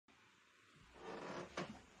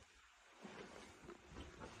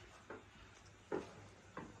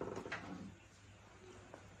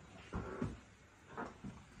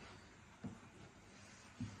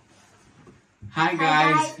Hi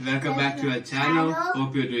guys, welcome back to our channel.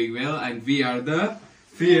 Hope you're doing well, and we are the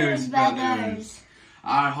Fierce Brothers.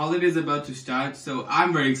 Our holiday is about to start, so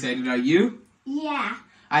I'm very excited. Are you? Yeah.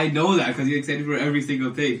 I know that because you're excited for every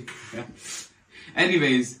single thing.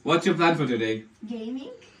 Anyways, what's your plan for today?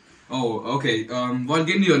 Gaming. Oh, okay. What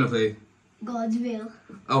game do you wanna play? God's Will.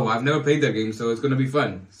 Oh, I've never played that game, so it's gonna be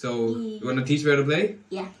fun. So, you wanna teach me how to play?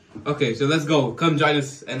 Yeah. Okay, so let's go. Come join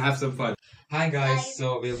us and have some fun. Hi guys,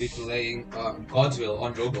 so we'll be playing God's Will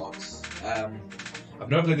on Roblox. I've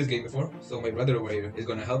never played this game before, so my brother over here is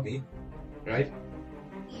gonna help me, right?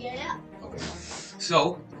 Yeah. Okay.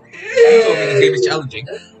 So, you told me this game is challenging,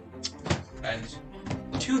 and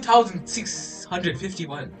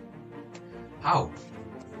 2,651. How?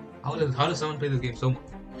 How does someone play this game so much?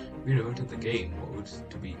 We reverted the game mode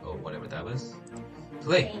to be whatever that was.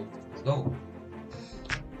 Play. Let's go.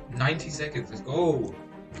 90 seconds. Let's go.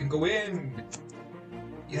 You can go in.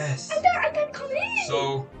 Yes. I can come in.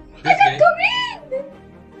 So I this can game. come in.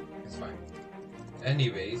 It's fine.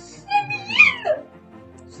 Anyways,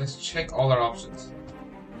 so let's check all our options.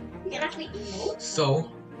 You can actually emote. So,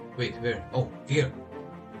 wait, where? Oh, here.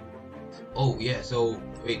 Oh yeah. So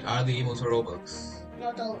wait, are the emotes for Roblox?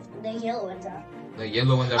 No, the yellow ones are. The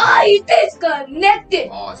yellow ones are. I disconnected.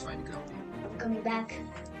 Oh, it's fine. You can help me. I'm coming back.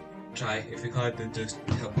 Try. If you can't, then just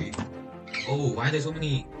help me. Oh, why are there so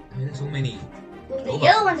many? Why are there so many? Well, the Roblox.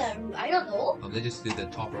 yellow ones are. I don't know. Let's just do the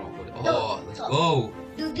top row. Oh, No, let's top. go.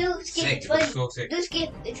 Do skip. Sick. It's funny. So sick. Do skip.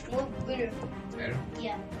 It's more better. Better?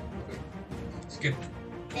 Yeah. Okay. Skip.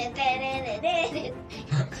 That's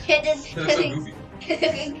That's so goofy.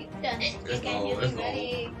 Let's go, let's go.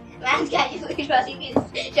 Man's got you running his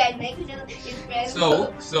trying to make his friends.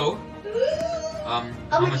 So,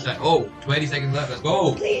 how much time? Oh, 20 seconds left. Let's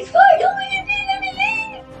go. Please, why don't we do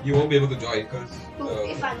anything? You won't be able to join because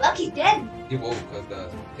If I'm lucky, then. you won't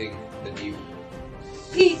because the new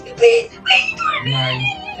Please, 9,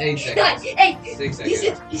 8 seconds, 6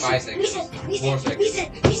 seconds, 5 seconds, 4 seconds,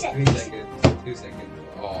 3 seconds, 2 seconds.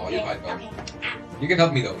 Oh, you might go. You can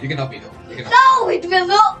help me though. You can help me. No, it will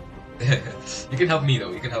not. You can help me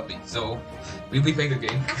though. You can help me. So we'll be playing the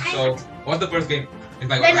game. So what's the first game? It's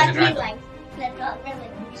like Red light, random. green light. Red light.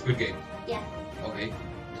 Squid Game. Yeah. Okay.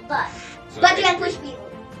 But So you can push people.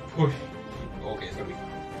 Push. Okay, it's gonna be.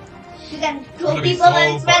 You can It's throw gonna be people so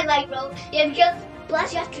when it's fun. red light, bro. Yeah, because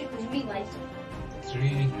plus you have to revive.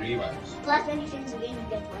 3 revives. Plus when you finish the game, you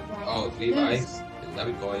get one life. Oh, 3 lives,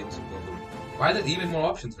 11 coins. Boom, boom. Why are there even more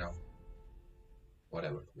options now?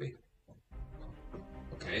 Whatever. Wait.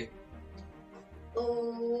 Okay.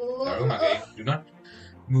 Oh. Daruma game. Do not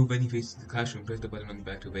move when you face the classroom. Press the button on the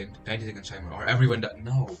back to win. 90 seconds timer. Or everyone does.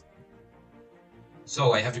 No.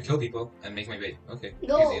 So I have to kill people and make my way. Okay.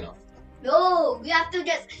 No. Easy enough. No, we have to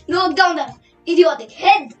just knock down the idiotic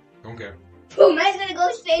head. Don't care. Bro, man's gonna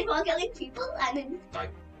go straight for killing people and then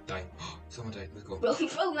Die. Someone died. Let's go.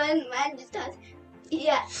 bro, man just has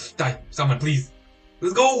yeah. Die. Someone, please.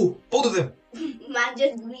 Let's go. Both of them. Man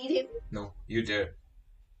just bleed him. No. You dare.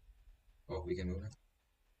 Oh, we can move now.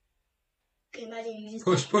 Okay, imagine you just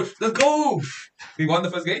Push. Let's go. We won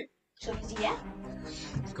the first game. so easy, yeah.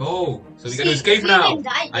 Let's go. So we See, gotta escape we now. didn't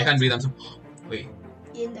die, I can't breathe. I'm so. Wait.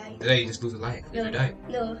 You didn't die. Did I just lose a life? Did I die?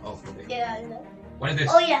 No. Oh, okay. Yeah, no. What is this?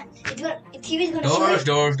 Oh yeah, TV's gonna show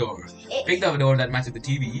you. Doors. It- Pick the door that matches the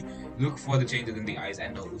TV. Look for the changes in the eyes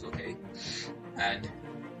and nose, okay? And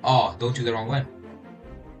don't choose the wrong one.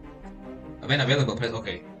 When available, press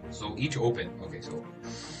OK. So each open. Okay, so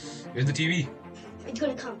here's the TV. It's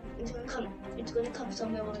gonna come. It's gonna come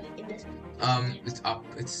somewhere over in this. It's up.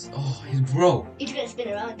 He's bro. It's gonna spin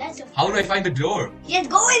around. That's a. How do I find the door? Just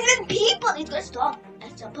go in with people. It's gonna stop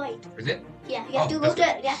at some point. Is it? Yeah, you have to go that's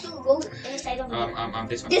to. You have to go inside of.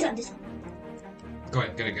 This one. This one. Go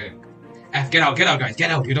ahead, get it. F, get out, guys, get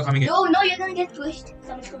out. You're not coming in. No, you're gonna get pushed.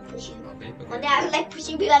 Someone's gonna push you. Okay. One day I'm like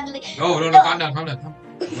pushing people. I'm like. No, calm down.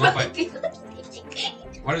 No fight.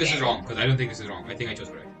 What if this is wrong? Because I don't think this is wrong. I think I chose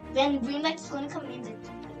correct. Then green light is gonna come in.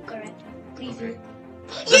 Correct. Please. Okay.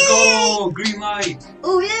 Let's go! Green light!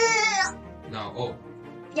 Oh yeah. No,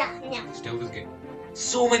 Yeah. still this game.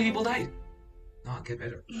 So many people died. No, get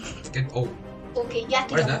better. Okay, you have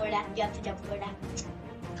to What is jump over that. You have to jump over that.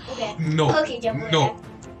 Okay. No. Okay, jump over No.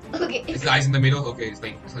 that. Okay. It's the eyes in the middle. Okay, it's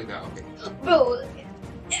like that. Okay. Bro.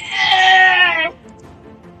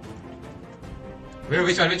 Where?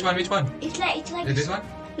 Which one? It's like. Is it this one?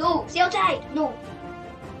 No, stay outside. No.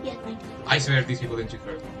 Yeah, right. I swear these people didn't choose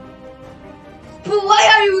correct. Bro,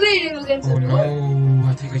 why are you leaning against Oh the door? no!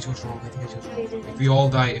 I think I chose wrong. If we all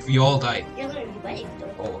die. You're gonna be winning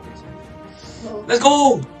though. Oh, okay. So. No. Let's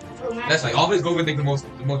go! Bro, man. That's like always go with the most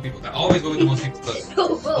people. Always go with the most people first.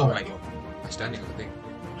 No, bro. Oh my god. standing on the thing.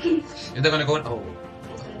 Is that gonna go in? Oh.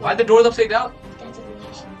 Why are the doors upside down? That's a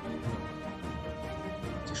relation.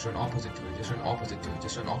 Just run opposite to it. Just run opposite to it.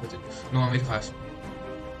 Just run opposite. No, I'm way too fast.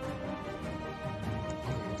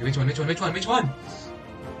 Okay, which one? Which one? Which one? Which one?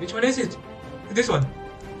 Which one is it? This one.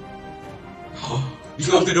 You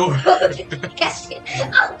closed the door. Yes.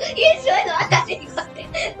 Oh, you're so lucky.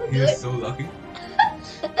 You're so lucky.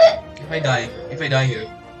 If I die here.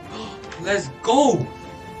 Let's go!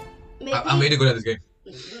 Maybe, I'm way to good at this game.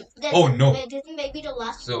 this, Oh no. This is maybe the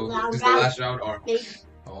last So, round. this is the last round or? Maybe.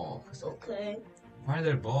 Oh, Okay. why is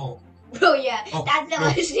there a ball? Bro, yeah, Oh, that's the no.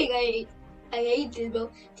 worst thing I hate. I hate this,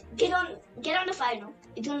 bro. Get on the final.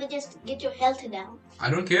 It's gonna just get your health down. I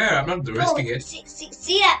don't care, I'm not risking Bro, it.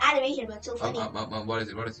 see that animation, bro. It's so funny. What is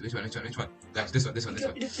it? What is it? Which one? Which one? Which one? Guys, this one. This one. This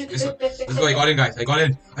one. This one. Let's go. I got in, guys. I got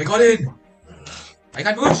in. I got in. I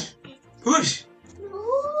can't push. Push. No,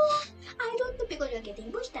 I don't think because you're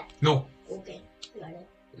getting pushed at. No. Okay, you got it.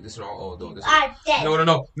 This is wrong. Oh, no. This I'm dead. No, no,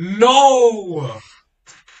 no. No!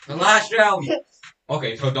 The last round.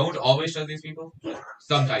 Okay, so don't always trust these people.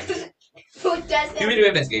 Sometimes. Who does You that? will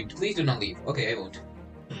win this game. Please do not leave. Okay, I won't.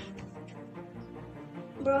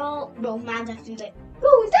 Bro, man's actually like,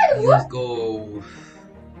 bro, is that a Let's what? go.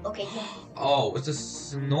 Okay, yeah. Oh, it's a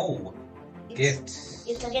snow gift.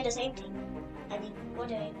 It's again the same thing. I mean, what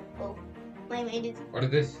did I? Oh, my mind is. What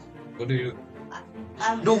is this? What do you do?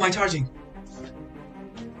 No, my charging.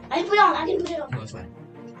 I can put it on. I can put it on. No, it's fine.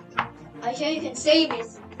 I sure you can save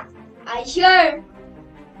this. I sure.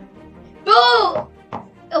 Bro.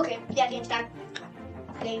 Okay, yeah, game start.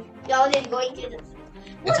 Okay, y'all then going to the.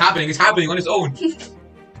 It's happening. It's happening on its own.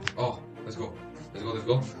 Oh, let's go. Let's go. Let's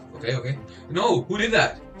go. Okay, okay. No, who did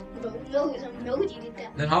that? Bro, no, nobody did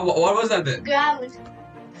that. Then how? What was that then? Ground.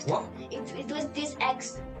 What? It was this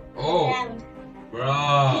X. Oh, Ground.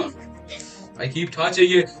 bruh. I keep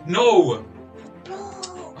touching it. No.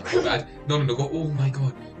 Bro. I'm so bad. No, no, no. Go. Oh my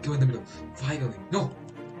god. Go in the middle. Finally. No.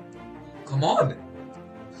 Come on.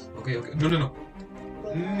 Okay, okay. No, no, no.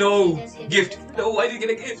 No. Gift. No, I didn't get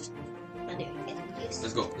a gift.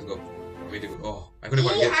 Let's go. Let's go. I'm ready to go. Oh, I could have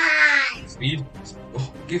got a gift. Speed.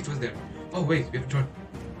 Oh, gift was there. Oh wait, we have to turn.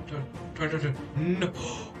 Turn. No.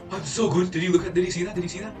 I'm so good. Did you look at? Did you see that? Did you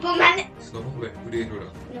see that? Oh man. Snowball. Where? Who did it roll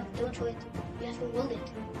down? No, don't throw it. You have to roll it.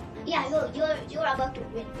 Yeah, you're about to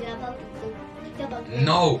win. You're about to win. You're about to win.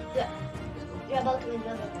 No. You're about to win.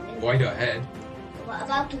 You're about to win. Wide ahead. You're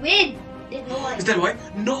about to win. There's no one. Is that why?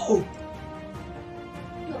 No.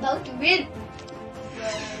 You're about to win.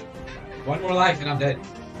 One more life and I'm dead.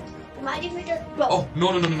 Why did we just bro? Oh no.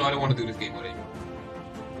 I don't want to do this game already.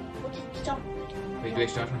 What did stop? Wait, do I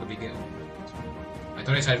start from the beginning? I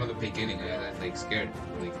thought I started from the beginning. I was like scared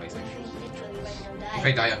for like 5 seconds. Literally right now If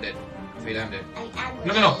I die, I'm dead. If I die, I'm dead. I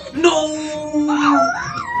am. No.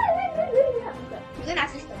 You're gonna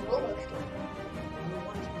access the Roblox store.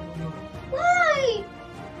 Why?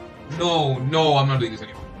 No, I'm not doing this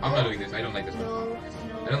anymore. I'm not doing this. I don't like this one. No.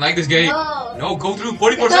 I don't like this game. No. No, go through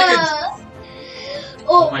 44 seconds.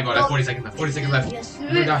 Oh, Oh my god, I have 40 seconds left. 40 seconds left. Yes, You're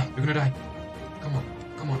gonna die. You're gonna die. Come on.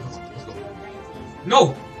 Let's go.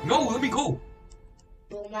 No, let me go.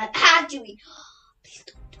 Oh man, actually.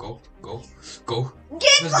 Go.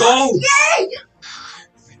 Get Let's go. Yay!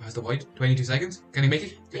 We passed the white. 22 seconds. Can he make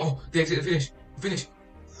it? Oh, the exit. Finish.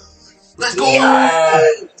 Let's go.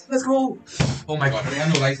 Yes! Let's go. Oh my god, I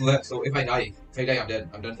have no life left. So if I die, I'm dead.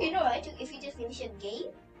 I'm done. You know, right? If you just finish a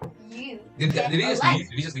game, you Did get he a just life. leave?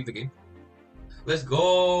 Did he just leave the game? Let's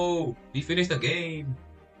go. We finished the game.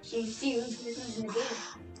 See, this is the game,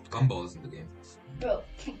 Gumball is in the game. bro.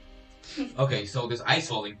 Okay, so there's ice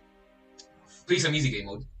falling. Please some easy game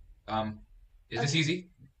mode. Is this easy?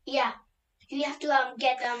 Yeah, you have to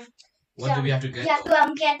get What do we have to get? You have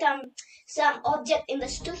to get some object in the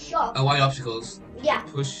shop. Avoid obstacles. Yeah.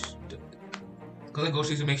 Push. Collect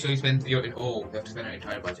groceries to make sure you spend your. Oh, we have to spend our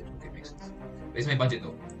entire budget. Okay, makes sense. Where's my budget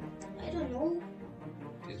though? I don't know.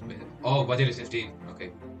 Oh, budget is 15.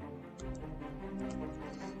 Okay.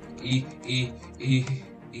 E.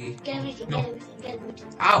 Get everything. No. Get everything.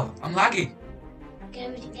 Ow! I'm lagging. Get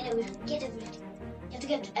everything. Get everything. You have to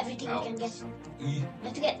get everything Ow. you can get. E. You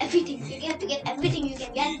have to get everything. You have to get everything you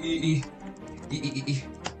can get. E.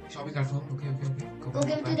 Shopping cart full. Okay. Go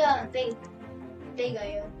give to the big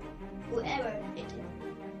guy. Whoever it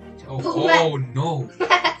is. Oh no!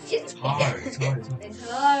 It's It's hard. It's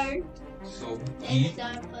hard. So It's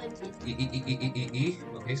our budget. E.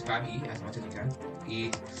 Okay, spam E as much as you can.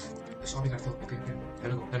 E. Shopping cart full. Okay.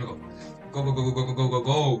 Let me go.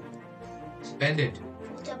 Go. Spend it.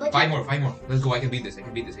 What's our budget? 5 more. Let's go. I can beat this. I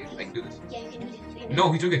can do this. Yeah, you can do this.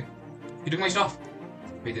 No, he took it. He took my stuff.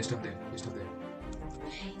 Wait, there's stuff there.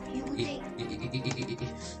 You can take.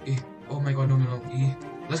 Oh my god, no, no, no. E.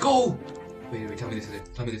 Let's go! Wait, tell me this is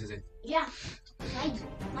it. Tell me this is it. Yeah. Nice.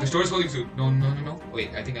 The store is closing soon. No, no, no, no.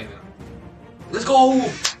 Wait, I think I know. Let's go!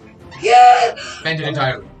 Yeah! Spend it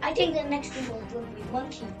entirely. I think the next thing will be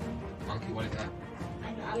monkey. Monkey, what is that?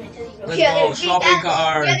 I know, I'm gonna tell you. Let's You're go, gonna freak shopping out.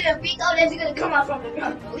 cart. You're gonna freak out as you're gonna come out from the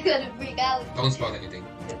ground. You're gonna freak out. Don't spoil anything.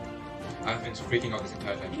 I've been freaking out this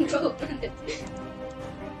entire time.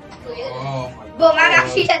 Oh my god. Boom, I'm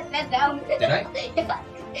actually just let down. Did I?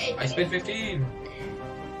 Yeah. I spent 15.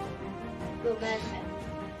 Boom, man.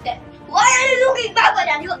 Why are you looking backward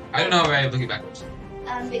and you? I don't know why I'm looking backwards.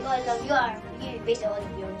 Because you based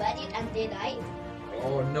on your budget and then I.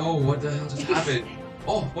 Oh no, what the hell just happened?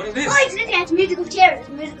 Oh, what is this? Oh, it's literally it's musical chairs. It's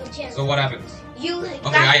musical chairs. So what happens? You.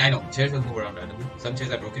 Okay, I know. Chairs will move around randomly. Some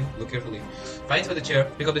chairs are broken. Look carefully. Fight for the chair.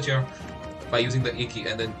 Pick up the chair by using the E key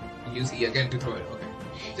and then use E again to throw it. Okay.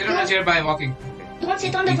 Sit on the chair by walking. Okay. Don't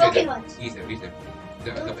sit on the Ease broken there. ones. Ease there. Ease there.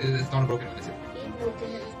 It's not a broken one, is it?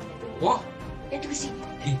 What? You have to see.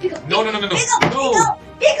 E. Pick up. No, no, no, no, no. Pick up. No.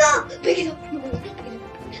 Pick up. Pick it up.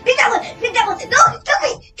 Pick that one. Pick that one. No, kill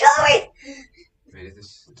me. Kill me. Wait,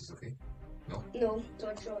 is this okay? No,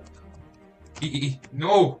 don't throw it. E.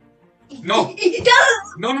 No. No.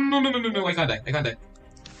 No. No. I can't die. I can't die.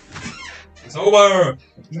 It's over.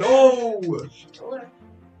 No. It's over.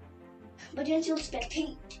 But you still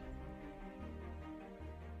spectate.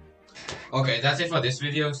 Okay, that's it for this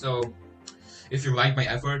video. So, if you like my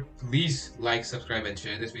effort, please like, subscribe, and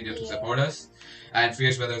share this video to support us. And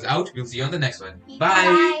Fierce Weather's out. We'll see you on the next one. Bye.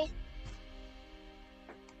 Bye.